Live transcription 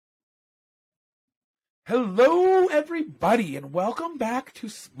Hello, everybody, and welcome back to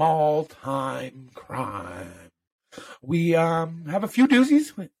Small Time Crime. We have a few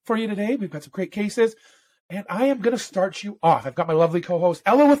doozies for you today. We've got some great cases, and I am going to start you off. I've got my lovely co-host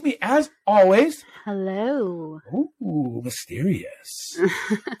Ella with me, as always. Hello. Ooh, mysterious.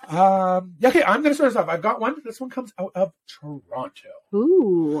 Okay, I'm going to start us off. I've got one. This one comes out of Toronto.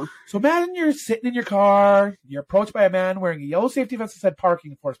 Ooh. So imagine you're sitting in your car. You're approached by a man wearing a yellow safety vest that said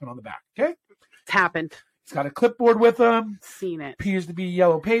parking enforcement on the back, okay? It's happened. He's got a clipboard with him. Seen it. Appears to be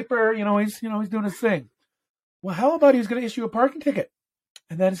yellow paper. He's doing his thing. Well, how about he's going to issue a parking ticket?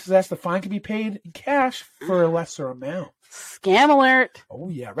 And then it says the fine can be paid in cash for a lesser amount. Scam alert. Oh,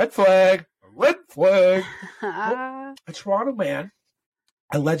 yeah. Red flag. Red flag. Well, a Toronto man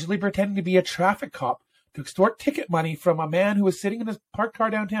allegedly pretending to be a traffic cop to extort ticket money from a man who was sitting in his parked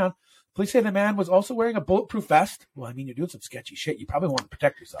car downtown. Police say the man was also wearing a bulletproof vest. Well, I mean, you're doing some sketchy shit. You probably want to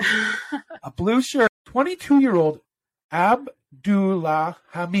protect yourself. A blue shirt. 22-year-old Abdullah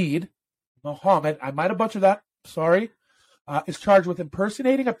Hamid Mohammed, I might have butchered that, sorry, is charged with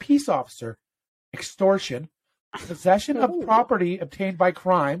impersonating a peace officer, extortion, possession of property obtained by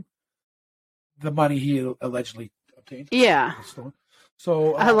crime, the money he allegedly obtained. Yeah.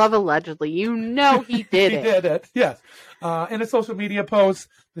 So I love allegedly. You know he did it. He did it, yes. In a social media post,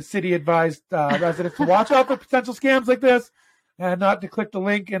 the city advised residents to watch out for potential scams like this and not to click the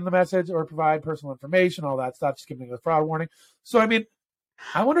link in the message or provide personal information, all that stuff, just giving a fraud warning. So, I mean,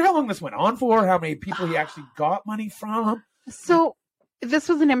 I wonder how long this went on for, how many people he actually got money from. So, this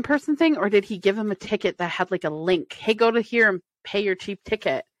was an in-person thing, or did he give him a ticket that had like a link? Hey, go to here and pay your cheap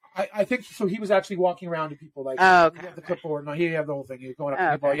ticket. I think so. He was actually walking around to people like, okay. You have the clipboard. No, he had the whole thing. You're going up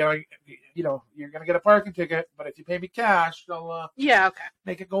to people. You're going to get a parking ticket, but if you pay me cash, they'll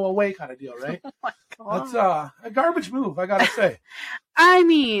make it go away, kind of deal, right? Oh my God. That's a garbage move, I gotta say. I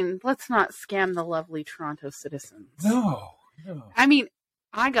mean, let's not scam the lovely Toronto citizens. No. I mean,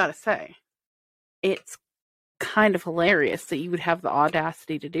 I gotta say, it's kind of hilarious that you would have the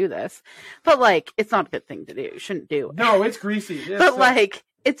audacity to do this, but like, it's not a good thing to do. You shouldn't do it. No, it's greasy.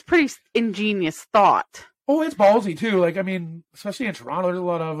 It's pretty ingenious thought. Oh, it's ballsy too. Like, I mean, especially in Toronto, there's a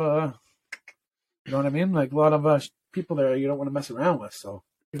lot of, you know what I mean? Like a lot of people there you don't want to mess around with. So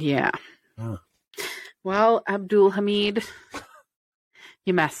yeah. Well, Abdul Hamid,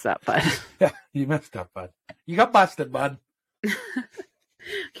 you messed up, bud. Yeah, you messed up, bud. You got busted, bud.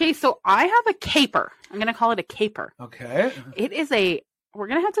 Okay, so I have a caper. I'm going to call it a caper. Okay. It is we're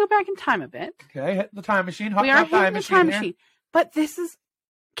going to have to go back in time a bit. Okay, hit the time machine. We are hitting the time machine. But this is,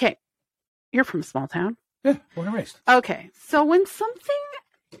 okay, you're from a small town. Yeah, born and raised. Okay, so when something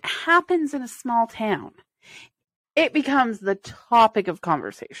happens in a small town, it becomes the topic of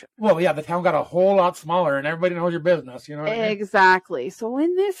conversation. Well, yeah, the town got a whole lot smaller and everybody knows your business, you know what I mean? Exactly. So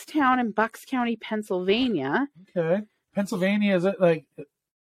in this town in Bucks County, Pennsylvania. Okay. Pennsylvania, is it like,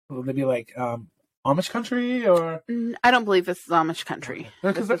 will they be like Amish country or? I don't believe this is Amish country.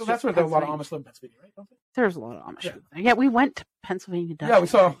 Because that's where a lot of Amish live in Pennsylvania, right? Don't they? There's a lot of Amish people there. Yeah, we went to Pennsylvania Dutch. Yeah, we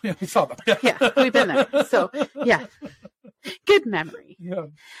saw them. Yeah, we've been there. So, yeah. Good memory. Yeah.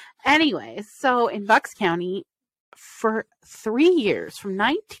 Anyway, so in Bucks County, for 3 years, from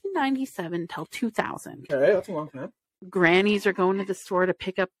 1997 till 2000. Okay, that's a long time. Grannies are going to the store to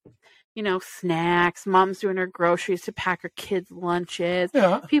pick up, snacks. Mom's doing her groceries to pack her kids' lunches.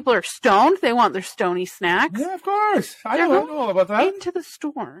 Yeah. People are stoned. They want their stony snacks. Yeah, of course. I know all about that. Into the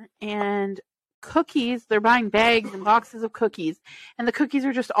store and cookies. They're buying bags and boxes of cookies, and the cookies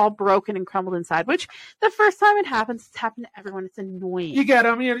are just all broken and crumbled inside. Which the first time it happens, it's happened to everyone. It's annoying. You get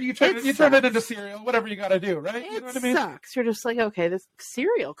them. You turn it into cereal. Whatever you got to do, right? You know what I mean? Sucks. You're just like, okay, this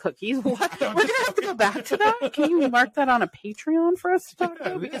cereal cookies. What? We're gonna have to go back to that. Can you mark that on a Patreon for us to talk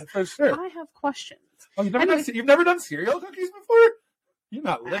about? Because for sure. I have questions. Oh, you've never done cereal cookies before? You're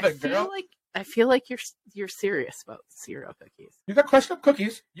not living, girl. I feel like you're serious about cereal cookies. You got crushed up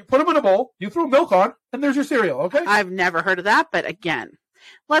cookies, you put them in a bowl, you throw milk on, and there's your cereal, okay? I've never heard of that, but again,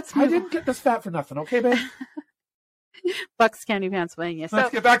 let's move I didn't get this fat for nothing, okay, babe? Bucks County, Pennsylvania.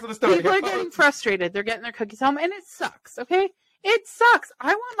 Let's get back to the story. People are getting frustrated. They're getting their cookies home, and it sucks, okay? It sucks.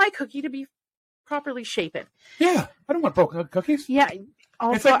 I want my cookie to be properly shapen. Yeah, I don't want broken cookies. Yeah.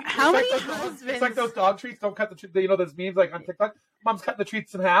 Also, how many husbands... It's like those dog treats. Don't cut the treats. Those memes like on TikTok? Mom's cutting the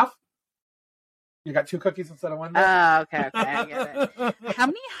treats in half. You got 2 cookies instead of 1? Oh, okay, I get it. How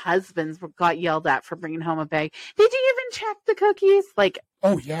many husbands got yelled at for bringing home a bag? Did you even check the cookies? Like,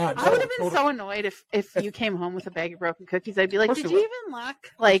 oh yeah, no, I would have been so annoyed if you came home with a bag of broken cookies. I'd be like, did you even look?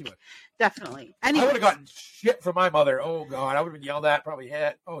 Like, definitely. Anyways. I would have gotten shit from my mother. Oh god, I would have been yelled at, probably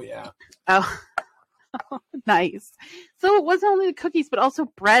hit. Oh yeah. Oh, Nice. So it wasn't only the cookies, but also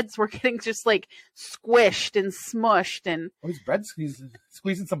breads were getting just like squished and smushed. And he's bread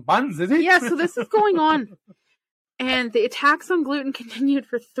squeezing some buns, is he? Yeah, so this is going on. And the attacks on gluten continued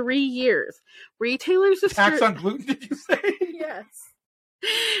for 3 years. Retailers... Attacks on gluten, did you say? Yes.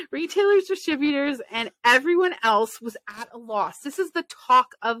 Retailers, distributors, and everyone else was at a loss. This is the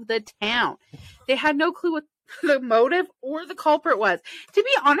talk of the town. They had no clue what the motive or the culprit was. To be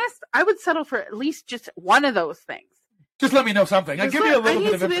honest, I would settle for at least just one of those things. Just let me know something. Give me a little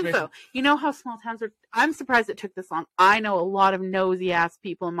bit of information. Info. You know how small towns are? I'm surprised it took this long. I know a lot of nosy ass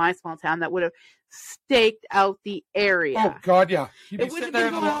people in my small town that would have staked out the area. Oh God, yeah. It would have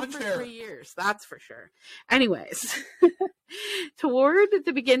been going on for 3 years. That's for sure. Anyways, toward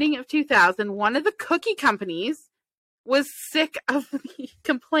the beginning of 2000, one of the cookie companies was sick of the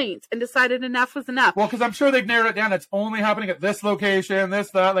complaints and decided enough was enough. Well, because I'm sure they've narrowed it down. It's only happening at this location, this,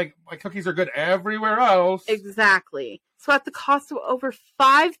 that. Like, my cookies are good everywhere else. Exactly. So at the cost of over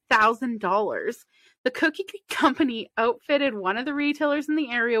 $5,000, the cookie company outfitted one of the retailers in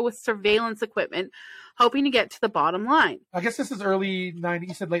the area with surveillance equipment, hoping to get to the bottom line. I guess this is early 90s,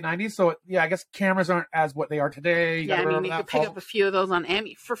 you said late 90s. So, yeah, I guess cameras aren't as what they are today. Yeah, I mean, you could pick up a few of those on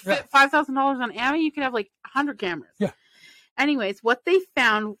Ammy. For $5,000 on Ammy, you could have like 100 cameras. Yeah. Anyways, what they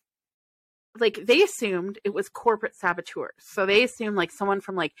found, like, they assumed it was corporate saboteurs. So they assumed like someone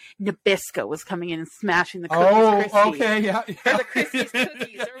from like Nabisco was coming in and smashing the cookies. Oh, okay, yeah. Or the Christie's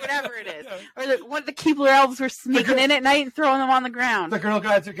cookies, or whatever it is. Yeah. Or one of the Keebler elves were sneaking in at night and throwing them on the ground. The Girl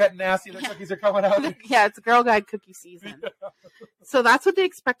Guides are getting nasty. The cookies are coming out. Yeah, it's Girl Guide cookie season. Yeah. So that's what they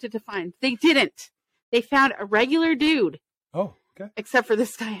expected to find. They didn't. They found a regular dude. Oh. Okay. Except for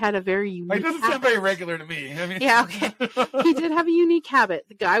this guy had a very unique It doesn't sound very regular to me. I mean... Yeah, okay. He did have a unique habit.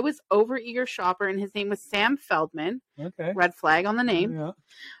 The guy was overeager shopper, and his name was Sam Feldman. Okay. Red flag on the name. Yeah.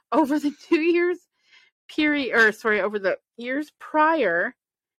 Over the years prior,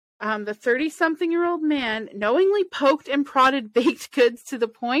 the 30-something-year-old man knowingly poked and prodded baked goods to the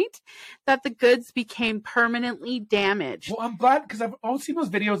point that the goods became permanently damaged. Well, I'm glad, because I've always seen those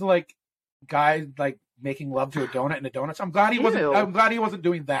videos of, like, guys, like, making love to a donut in a donut. So I'm glad he wasn't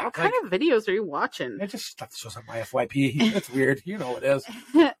doing that. What kind of videos are you watching? It just stuff shows up my FYP. It's weird. You know what it is.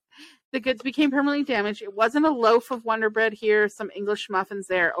 The goods became permanently damaged. It wasn't a loaf of Wonder Bread here, some English muffins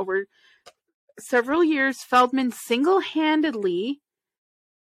there. Over several years, Feldman single-handedly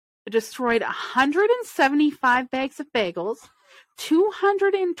destroyed 175 bags of bagels,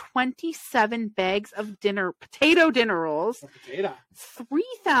 227 bags of potato dinner rolls,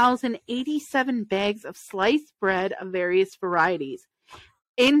 3,087 bags of sliced bread of various varieties,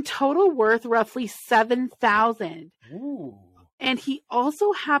 in total worth roughly $7,000. And he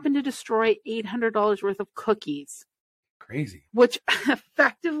also happened to destroy $800 worth of cookies. Crazy. Which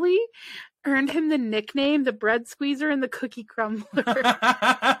effectively earned him the nickname, the bread squeezer and the cookie crumbler.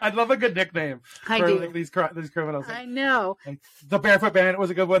 I love a good nickname. I do. Like, these criminals. I know. Like, the Barefoot Bandit was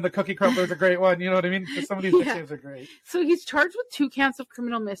a good one. The cookie crumbler is a great one. You know what I mean? Some of these nicknames are great. So he's charged with 2 counts of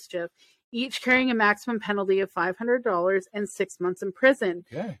criminal mischief, each carrying a maximum penalty of $500 and 6 months in prison.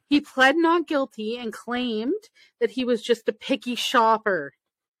 Okay. He pled not guilty and claimed that he was just a picky shopper.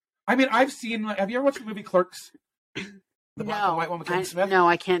 I mean, have you ever watched the movie Clerks? The black and white one with Kevin Smith? No,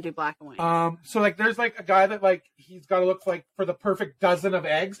 I can't do black and white. So like, there's like a guy that like he's got to look like for the perfect dozen of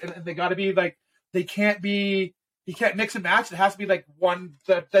eggs, and they got to be like he can't mix and match. It has to be like one.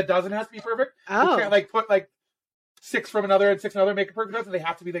 The dozen has to be perfect. Oh, you can't like put like 6 from another and 6 from another, make a perfect dozen. They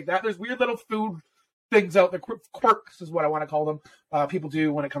have to be like that. There's weird little food things out there. Quirks is what I want to call them. People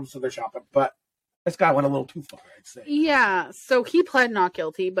do when it comes to their shopping, but this guy went a little too far, I'd say. Yeah, so he pled not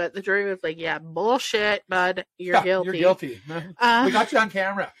guilty, but the jury was like, yeah, bullshit, bud. You're guilty. You're guilty. We got you on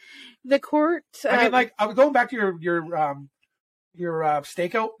camera. The court... I mean, like, I was going back to your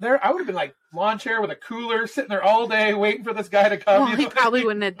stakeout there. I would have been like lawn chair with a cooler, sitting there all day waiting for this guy to come. Well, he probably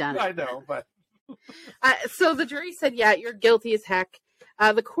wouldn't have done it. I know, but... So the jury said, yeah, you're guilty as heck.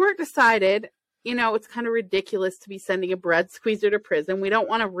 The court decided... it's kind of ridiculous to be sending a bread squeezer to prison. We don't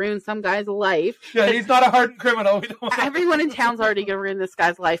want to ruin some guy's life. Yeah, he's not a hardened criminal. Everyone in town's already going to ruin this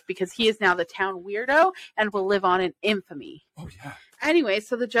guy's life because he is now the town weirdo and will live on in infamy. Oh, yeah. Anyway,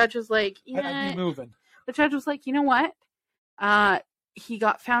 so the judge was like, I'd be moving. The judge was like, you know what? He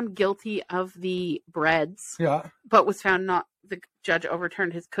got found guilty of the breads. Yeah. But was found not. The judge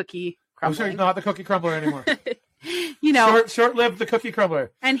overturned his cookie crumbler. I'm sure he's not the cookie crumbler anymore. Short-lived the cookie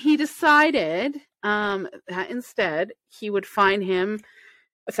crumbler. And he decided that instead he would fine him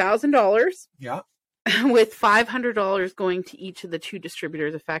 $1,000. Yeah. With $500 going to each of the 2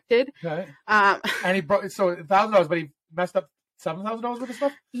 distributors affected. Okay. And he brought $1,000, but he messed up $7,000 worth of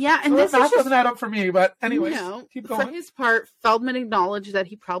stuff. Yeah, and So this that is just, doesn't add up for me. But anyways, keep for going. his part, Feldman acknowledged that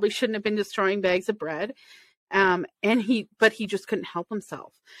he probably shouldn't have been destroying bags of bread. But he just couldn't help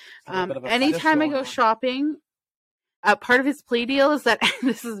himself. Anytime I go shopping, part of his plea deal is that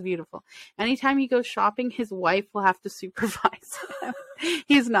this is beautiful. Anytime he goes shopping, his wife will have to supervise him.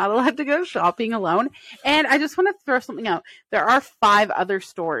 He's not allowed to go shopping alone. And I just want to throw something out. There are 5 other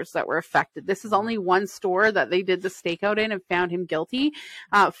stores that were affected. This is only one store that they did the stakeout in and found him guilty.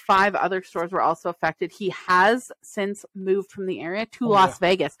 5 other stores were also affected. He has since moved from the area to Las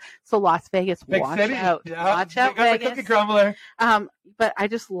Vegas. So Las Vegas, Big watch city. out. Yeah. Watch out, Vegas. Cookie Crumbler. But I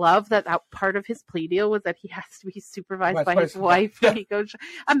just love that part of his plea deal was that he has to be supervised by his wife when he goes.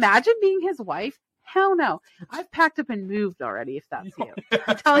 Imagine being his wife. Hell no. I've packed up and moved already, if that's you.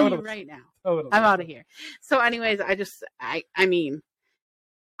 I'm telling you right now. I'm out of here. So anyways, I mean,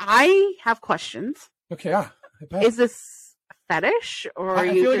 I have questions. Okay, yeah. Is this a fetish? Or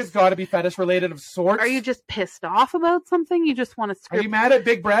I feel like it's got to be fetish related of sorts. Are you just pissed off about something? You just want to script? Are you mad at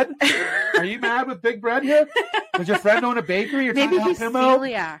Big Bread? Are you mad with Big Bread here? Does your friend own a bakery? You're Maybe trying he's to help him out?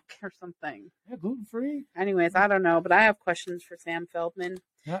 celiac or something. Yeah, gluten-free. Anyways, I don't know, but I have questions for Sam Feldman.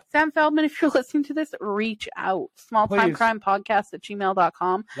 Yeah. Sam Feldman, if you're listening to this, reach out.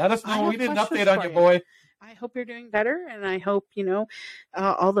 smalltimecrimepodcast@gmail.com. Let us know. We need an update on you, boy. I hope you're doing better, and I hope,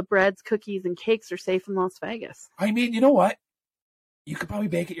 all the breads, cookies, and cakes are safe in Las Vegas. I mean, you know what? You could probably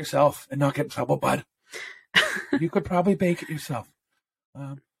bake it yourself and not get in trouble, bud. You could probably bake it yourself.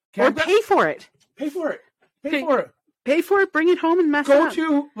 Or pay for it. Pay for it. Pay for it. Pay for it, bring it home and mess it up.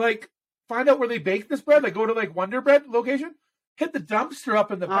 Go to, find out where they bake this bread. Go to, Wonder Bread location. Hit the dumpster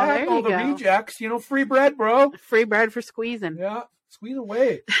up in the back. All the rejects. Free bread, bro. Free bread for squeezing. Yeah. Squeeze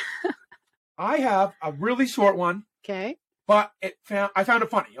away. I have a really short one. Okay. But I found it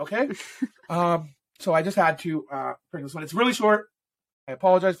funny, okay? So I just had to bring this one. It's really short. I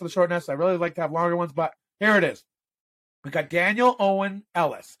apologize for the shortness. I really like to have longer ones, but here it is. We got Daniel Owen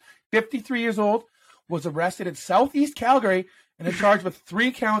Ellis, 53 years old, was arrested in Southeast Calgary and is charged with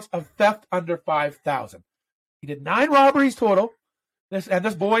 3 counts of theft under $5,000. He did 9 robberies total. This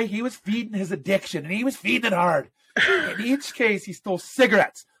boy, he was feeding his addiction, and he was feeding it hard. In each case, he stole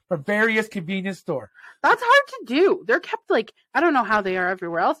cigarettes from various convenience stores. That's hard to do. They're kept I don't know how they are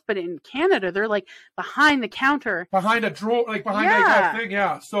everywhere else, but in Canada, they're behind the counter. Behind a drawer, behind that thing,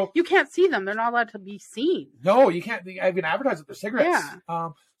 yeah. So you can't see them. They're not allowed to be seen. No, you can't. I've been advertising their cigarettes.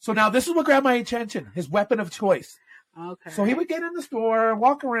 Yeah. So now this is what grabbed my attention, his weapon of choice. Okay. So he would get in the store,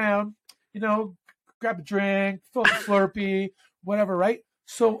 walk around, grab a drink, fill up a Slurpee, whatever, right?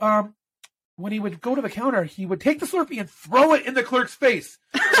 So when he would go to the counter, he would take the Slurpee and throw it in the clerk's face,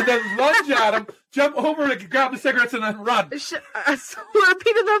 and then lunge at him, jump over and grab the cigarettes, and then run. A Slurpee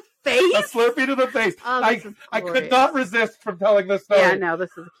to the face? A Slurpee to the face. Oh, I could not resist from telling this story. Yeah, no, this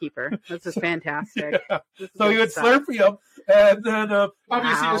is a keeper. This is fantastic. Yeah. So he would Slurpee him, and then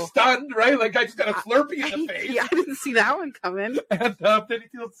obviously you're stunned, right? I just got a Slurpee in the face. Yeah, I didn't see that one coming. And then he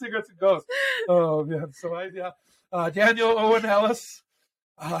steals cigarettes and goes. Oh, man. So Daniel Owen Ellis.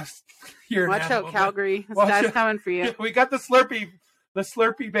 Watch out, Calgary. This guy's coming for you. Yeah, we got the Slurpee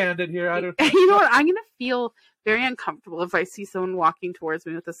bandit here. You know what? I'm going to feel very uncomfortable if I see someone walking towards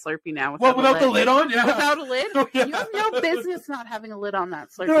me with a Slurpee now. Without the lid on? Yeah. Without a lid? Oh, yeah. You have no business not having a lid on that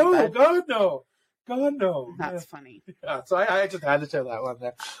Slurpee. No, God, no. God, no. That's funny. Yeah, so I just had to share that one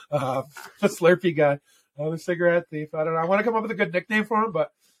there. The Slurpee guy. The cigarette thief. I don't know. I want to come up with a good nickname for him,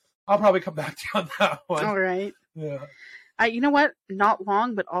 but I'll probably come back to you on that one. All right. Yeah. You know what? Not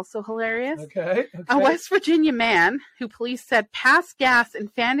long, but also hilarious. Okay. A West Virginia man who police said passed gas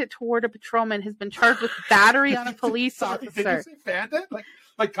and fanned it toward a patrolman has been charged with battery on a police officer. Did you say fanned it?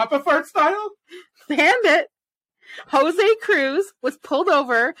 Like cup of fart style? Fanned it. Jose Cruz was pulled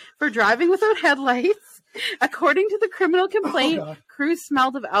over for driving without headlights. According to the criminal complaint, Cruz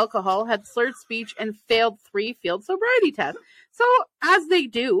smelled of alcohol, had slurred speech, and failed 3 field sobriety tests. So, as they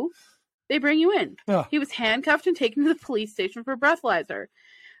do, they bring you in. Yeah. He was handcuffed and taken to the police station for a breathalyzer.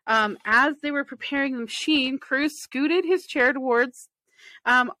 As they were preparing the machine, Cruz scooted his chair towards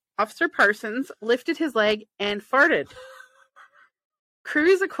Officer Parsons, lifted his leg, and farted.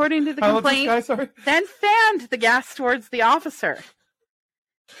 Cruz, according to the complaint, then fanned the gas towards the officer.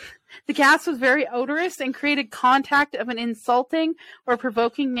 The gas was very odorous and created contact of an insulting or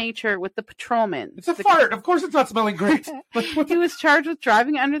provoking nature with the patrolman. It's a fart. Of course it's not smelling great. He was charged with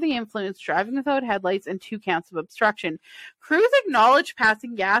driving under the influence, driving without headlights, and 2 counts of obstruction. Cruz acknowledged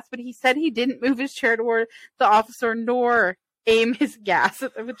passing gas, but he said he didn't move his chair toward the officer nor aim his gas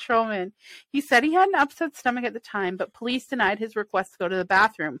at the patrolman. He said he had an upset stomach at the time, but police denied his request to go to the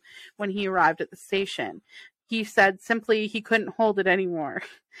bathroom when he arrived at the station. He said simply he couldn't hold it anymore.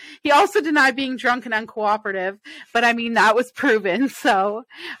 He also denied being drunk and uncooperative, but I mean, that was proven, so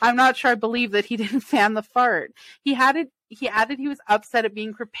I'm not sure I believe that he didn't fan the fart. He added he was upset at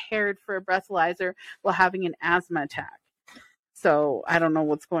being prepared for a breathalyzer while having an asthma attack. So I don't know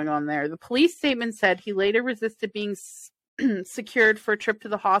what's going on there. The police statement said he later resisted being secured for a trip to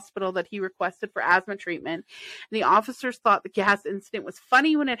the hospital that he requested for asthma treatment. And the officers thought the gas incident was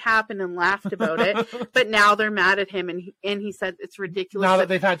funny when it happened and laughed about it, but now they're mad at him, and he said it's ridiculous. Now that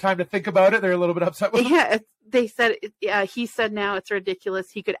they've had time to think about it, they're a little bit upset with him. Yeah, he said now it's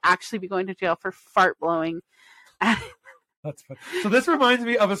ridiculous. He could actually be going to jail for fart blowing. That's funny. So this reminds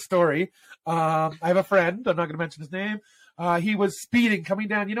me of a story. I have a friend. I'm not going to mention his name. He was speeding coming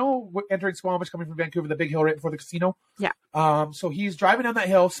down, entering Squamish, coming from Vancouver, the big hill right before the casino. Yeah. So he's driving down that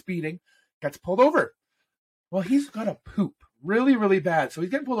hill, speeding, gets pulled over. Well, he's got a poop really, really bad. So he's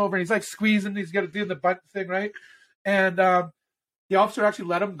getting pulled over, and he's like squeezing. He's got to do the butt thing, right? And the officer actually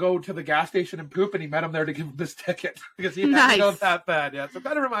let him go to the gas station and poop, and he met him there to give him this ticket because he had to go that bad. Yeah, so it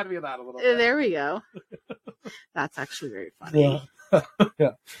kind of reminded me of that a little bit. There we go. That's actually very funny.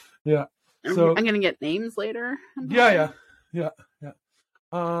 Yeah. So I'm going to get names later. Yeah.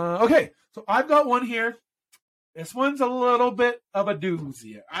 Okay, so I've got one here. This one's a little bit of a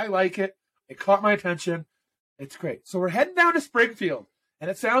doozy. I like it. It caught my attention. It's great. So we're heading down to Springfield,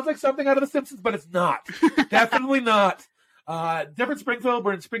 and it sounds like something out of The Simpsons, but it's not. Definitely not. Different Springfield.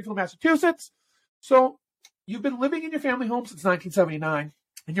 We're in Springfield, Massachusetts. So you've been living in your family home since 1979,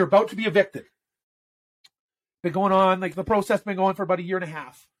 and you're about to be evicted. Been going on, the process been going for about a year and a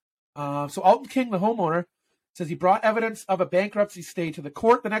half. So Alton King, the homeowner, says he brought evidence of a bankruptcy stay to the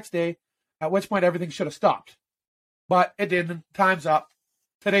court the next day, at which point everything should have stopped. But it didn't. Time's up.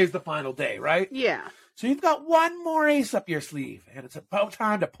 Today's the final day, right? Yeah. So you've got one more ace up your sleeve, and it's about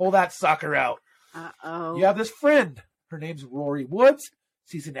time to pull that sucker out. Uh-oh. You have this friend. Her name's Rory Woods.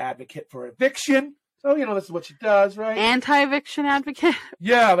 She's an advocate for eviction. So, this is what she does, right? Anti-eviction advocate?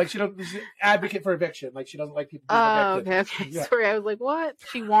 Yeah, she's an advocate for eviction. She doesn't like people being evicted. Okay. Yeah. Sorry, I was like, what?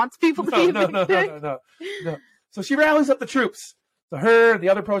 She wants people to be evicted? No. So she rallies up the troops. So her and the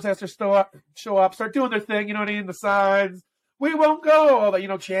other protesters show up, start doing their thing, you know what I mean? The signs, we won't go, all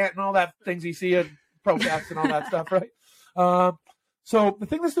that, chanting, all that things you see at protests and all that stuff, right? So the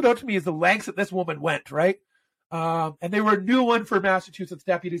thing that stood out to me is the lengths that this woman went, right? And they were a new one for Massachusetts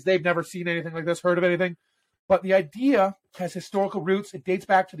deputies. They've never seen anything like this, heard of anything. But the idea has historical roots. It dates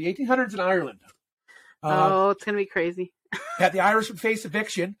back to the 1800s in Ireland. It's going to be crazy. The Irish would face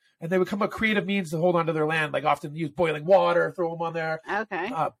eviction, and they would come up with creative means to hold on to their land, often use boiling water, throw them on there.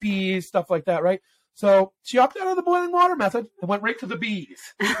 Okay. Bees, stuff like that, right? So she opted out of the boiling water method and went right to the bees.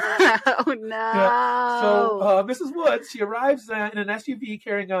 Oh, no. Yeah. So Mrs. Woods, she arrives in an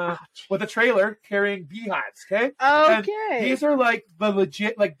SUV with a trailer carrying beehives, okay? Okay. And these are the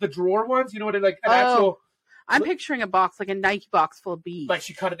legit, the drawer ones, what an actual... I'm picturing a box, a Nike box full of bees.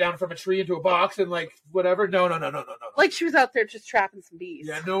 She cut it down from a tree into a box and whatever. No. She was out there just trapping some bees.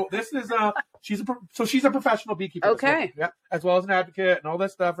 Yeah, no, this is, she's a professional beekeeper. Okay. Yeah, as well as an advocate and all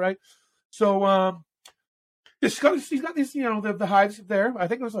this stuff, right? So, she's got these, the hives there. I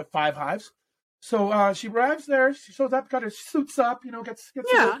think it was 5 hives. So, she arrives there. She shows up, got her suits up, gets her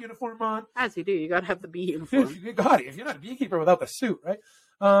work uniform on. As you do. You got to have the bee uniform. You got it. If you're not a beekeeper without the suit, right?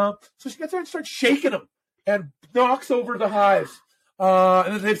 So she gets there and starts shaking them and knocks over the hives.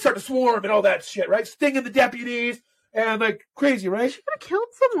 And then they start to swarm and all that shit, right? Stinging the deputies and crazy, right? She could have killed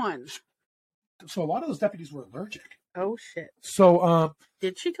someone. So a lot of those deputies were allergic. Oh, shit. So,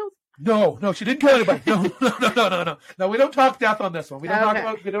 did she kill? No, she didn't kill anybody. No. No, we don't talk death on this one. We don't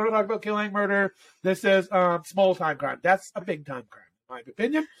talk about killing, murder. This is small time crime. That's a big time crime, in my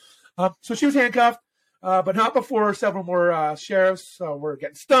opinion. So she was handcuffed, but not before several more sheriffs were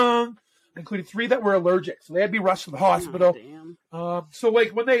getting stung, including 3 that were allergic. So they had to be rushed to the hospital. Oh, damn. So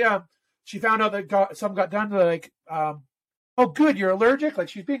when they she found out that something got done, they're oh, good, you're allergic.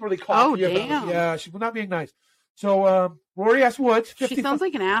 She's being really cocky. Oh, damn. Yeah, she was not being nice. So Rory S. Woods, she sounds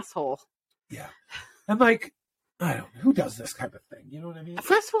like an asshole. Yeah, and I don't know who does this type of thing. You know what I mean?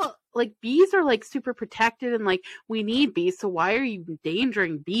 First of all, bees are super protected, and we need bees. So why are you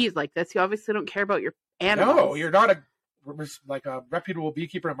endangering bees like this? You obviously don't care about your animals. No, you're not a reputable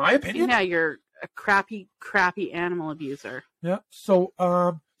beekeeper, in my opinion. Yeah, you're a crappy animal abuser. Yeah. So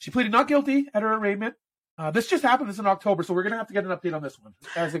she pleaded not guilty at her arraignment. This just happened. This in October, so we're gonna have to get an update on this one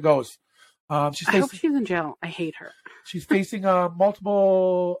as it goes. I hope she's in jail. I hate her. She's facing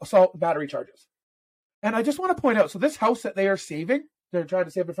multiple assault and battery charges. And I just want to point out, so this house that they are saving, they're trying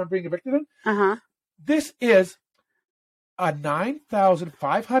to save her from being evicted in, Uh-huh. this is a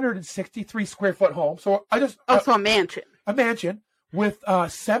 9,563 square foot home. So so a mansion. A mansion with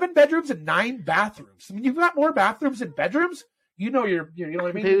 7 bedrooms and 9 bathrooms. I mean, you've got more bathrooms than bedrooms. You know what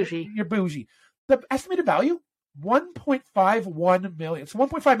I mean? Bougie. You're bougie. The estimated value, $1.51 million. So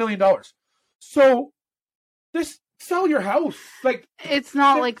 $1.5 million. So sell your house. Like, it's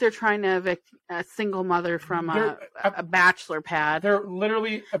not like they're trying to evict a single mother from a bachelor pad. They're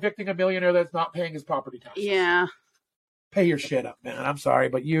literally evicting a millionaire that's not paying his property taxes. Yeah. Pay your shit up, man. I'm sorry,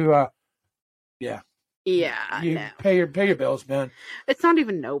 but you, yeah. Yeah, you pay your bills, man. It's not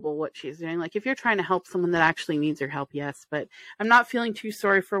even noble what she's doing. Like, if you're trying to help someone that actually needs your help, yes, but I'm not feeling too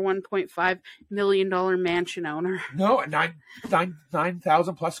sorry for $1.5 million mansion owner. No,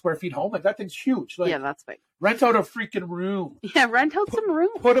 9,000 plus square feet home. Like, that thing's huge. Like, yeah, that's big. Rent out a freaking room. Yeah, rent out some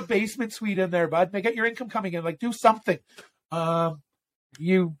room. Put a basement suite in there, bud. Get your income coming in. Like, do something.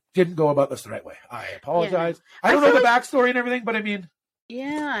 You didn't go about this the right way. I apologize. Yeah. I don't know the backstory and everything, but I mean,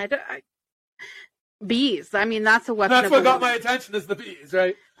 yeah, bees. I mean, that's a weapon. That's what got my attention is the bees,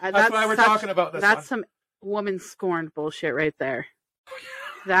 right? That's why we're talking about this. That's some woman scorned bullshit right there.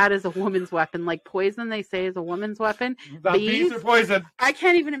 That is a woman's weapon. Like poison, they say, is a woman's weapon. Bees are poison. I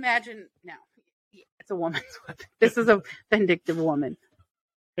can't even imagine. No, it's a woman's weapon. This is a vindictive woman.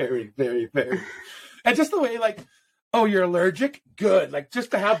 Very, very, very. And just the way, like, oh, you're allergic? Good. Like,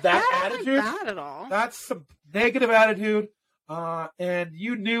 just to have that attitude. Not bad at all. That's some negative attitude. And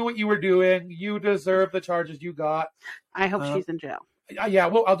you knew what you were doing. You deserve the charges you got. I hope she's in jail. Yeah,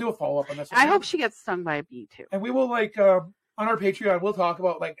 well, I'll do a follow-up on this. I hope she gets stung by a bee, too. And we will, like, on our Patreon, we'll talk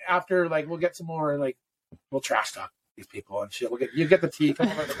about, like, after, like, we'll get some more, like, we'll trash talk these people and shit. You get the tea. Come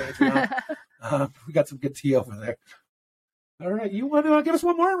over to the Patreon. We got some good tea over there. All right. You want to give us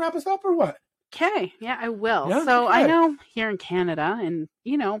one more and wrap us up or what? Okay. Yeah, I will. Yeah? So okay. I know here in Canada and,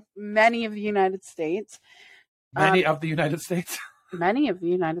 many of the United States. Many of the United States? Many of the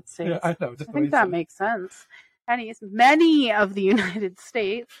United States. Yeah, I know. I think that makes sense. Anyways, many of the United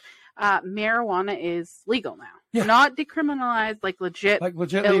States, marijuana is legal now. Yeah. Not decriminalized, like legit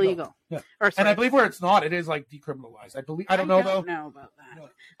illegal. Legal. Yeah. And I believe where it's not, it is like decriminalized. I don't know about that. No.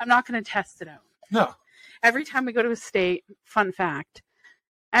 I'm not going to test it out. No. Every time we go to a state, fun fact,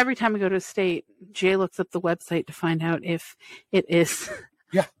 every time we go to a state, Jay looks up the website to find out if it is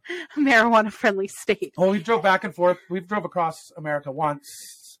a marijuana-friendly state. Well, we drove back and forth. We drove across America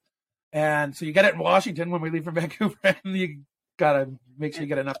once. And so you get it in Washington when we leave from Vancouver. And you got to make sure you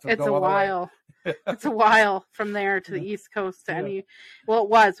get enough to go all the way. It's a while from there to the East Coast to any. Well, it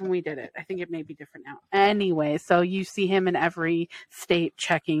was when we did it. I think it may be different now. Anyway, so you see him in every state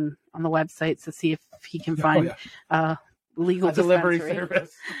checking on the websites to see if he can find legal delivery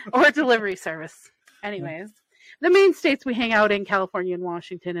service or a delivery service. Anyways, the main states we hang out in, California and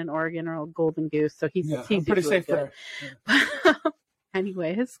Washington and Oregon, are all golden goose. So he's pretty safe there. Yeah.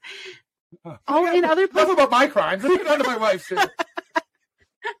 Anyways, in other places. Enough about my crimes. Let's get on to my wife's too.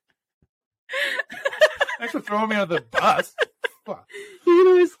 Thanks for throwing me on the bus. You can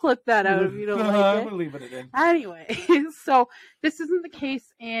always clip that out if you don't like it. We're leaving it in. Anyway, so this isn't the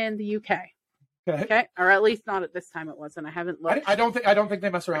case in the UK. Okay, or at least not at this time. It wasn't. I haven't looked. I don't think they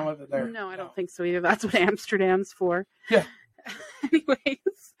mess around with it there. No, I don't think so either. That's what Amsterdam's for. Yeah.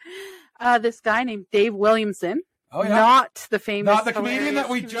 Anyways, this guy named Dave Williamson. Oh, yeah. Not the famous, not the comedian that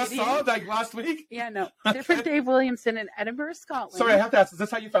we just saw like last week. Yeah, no, different Dave Williamson in Edinburgh, Scotland. Sorry, I have to ask: is this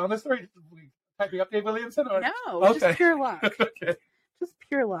how you found this story? Typing up Dave Williamson? Or? No, just pure luck. Okay. Just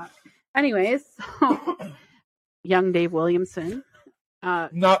pure luck. Anyways, so young Dave Williamson,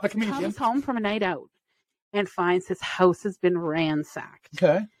 not the comedian, comes home from a night out and finds his house has been ransacked.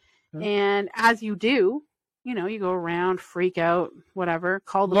 Okay. And as you do, you go around, freak out, whatever,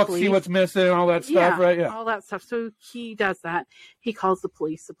 call the police. See what's missing, all that stuff, right? Yeah. All that stuff. So he does that. He calls the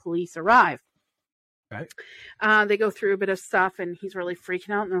police. The police arrive. Okay. They go through a bit of stuff, and he's really freaking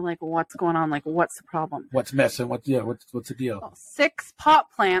out. And they're like, "What's going on? Like, what's the problem? What's missing? What's the deal?" Well, 6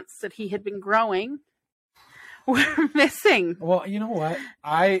 pot plants that he had been growing were missing. Well, you know what?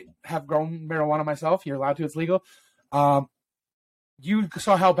 I have grown marijuana myself. You're allowed to. It's legal. You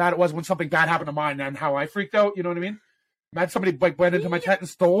saw how bad it was when something bad happened to mine and how I freaked out. You know what I mean? Imagine somebody went into my tent and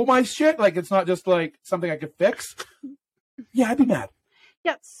stole my shit. Like, it's not just like something I could fix. Yeah, I'd be mad.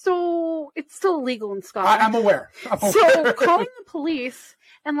 Yeah, so it's still illegal in Scotland. I'm aware. So calling the police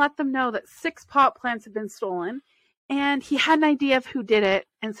and let them know that 6 pot plants had been stolen. And he had an idea of who did it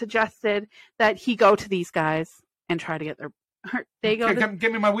and suggested that he go to these guys and try to get their...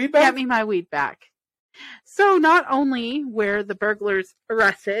 Give me my weed back? Get me my weed back. So not only were the burglars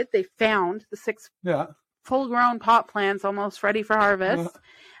arrested, they found the 6 full-grown pot plants almost ready for harvest,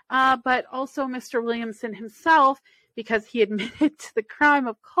 but also Mr. Williamson himself because he admitted to the crime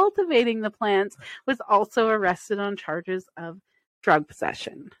of cultivating the plants, was also arrested on charges of drug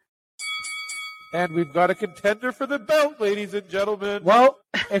possession. And we've got a contender for the belt, ladies and gentlemen. Well,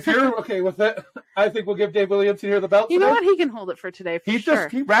 if you're okay with it, I think we'll give Dave Williamson here the belt You today. know what? He can hold it for today, for sure.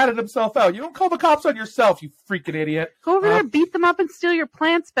 He ratted himself out. You don't call the cops on yourself, you freaking idiot. Go over there, beat them up, and steal your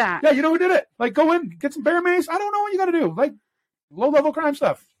plants back. Yeah, you know who did it? Like, go in, get some bear mace. I don't know what you got to do. Like, low-level crime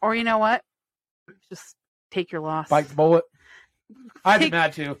stuff. Or you know what? Just take your loss. Bite the bullet. I'd be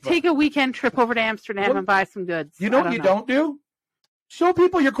mad too. But... Take a weekend trip over to Amsterdam and buy some goods. You know what you don't do? Show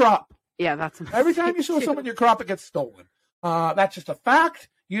people your crop. Yeah, that's every time you show someone your crop, it gets stolen. That's just a fact.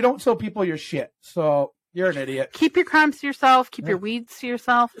 You don't show people your shit, so you're an idiot. Keep your crimes to yourself. Keep your weeds to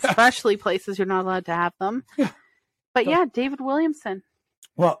yourself, especially places you're not allowed to have them. Yeah. But yeah, David Williamson.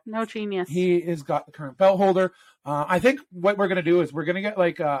 Well, no genius. He has got the current belt holder. I think what we're gonna do is we're gonna get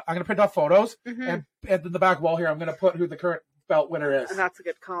like I'm gonna print off photos and in the back wall here I'm gonna put who the current belt winner is. That's a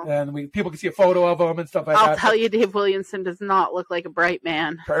good call. And people can see a photo of him and stuff like that. I'll tell you, Dave Williamson does not look like a bright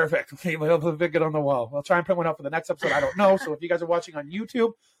man. Perfect. We'll put it on the wall. I'll try and print one out for the next episode. I don't know. So if you guys are watching on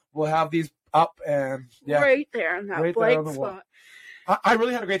YouTube, we'll have these up and right there in that blank spot. I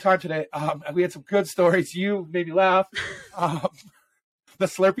really had a great time today. We had some good stories. You made me laugh. The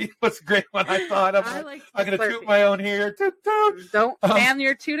Slurpee was a great one. I thought I'm going to toot my own here. Toot, toot. Don't fan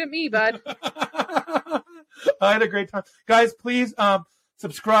your toot at me, bud. I had a great time. Guys, please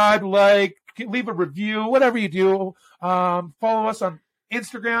subscribe, like, leave a review, whatever you do. Follow us on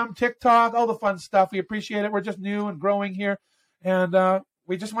Instagram, TikTok, all the fun stuff. We appreciate it. We're just new and growing here. And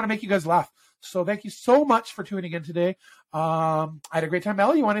we just want to make you guys laugh. So thank you so much for tuning in today. I had a great time.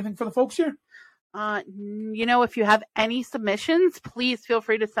 Ellie, you want anything for the folks here? If you have any submissions, please feel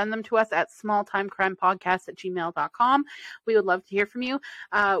free to send them to us at smalltimecrimepodcast@gmail.com. We would love to hear from you.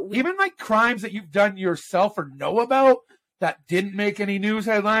 Even like crimes that you've done yourself or know about that didn't make any news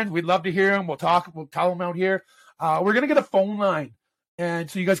headlines, we'd love to hear them. We'll tell them out here. We're going to get a phone line.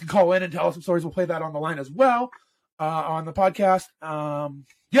 And so you guys can call in and tell us some stories. We'll play that on the line as well on the podcast.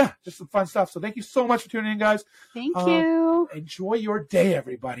 Just some fun stuff. So thank you so much for tuning in, guys. Thank you. Enjoy your day,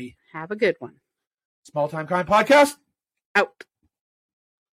 everybody. Have a good one. Small Time Crime Podcast. Out.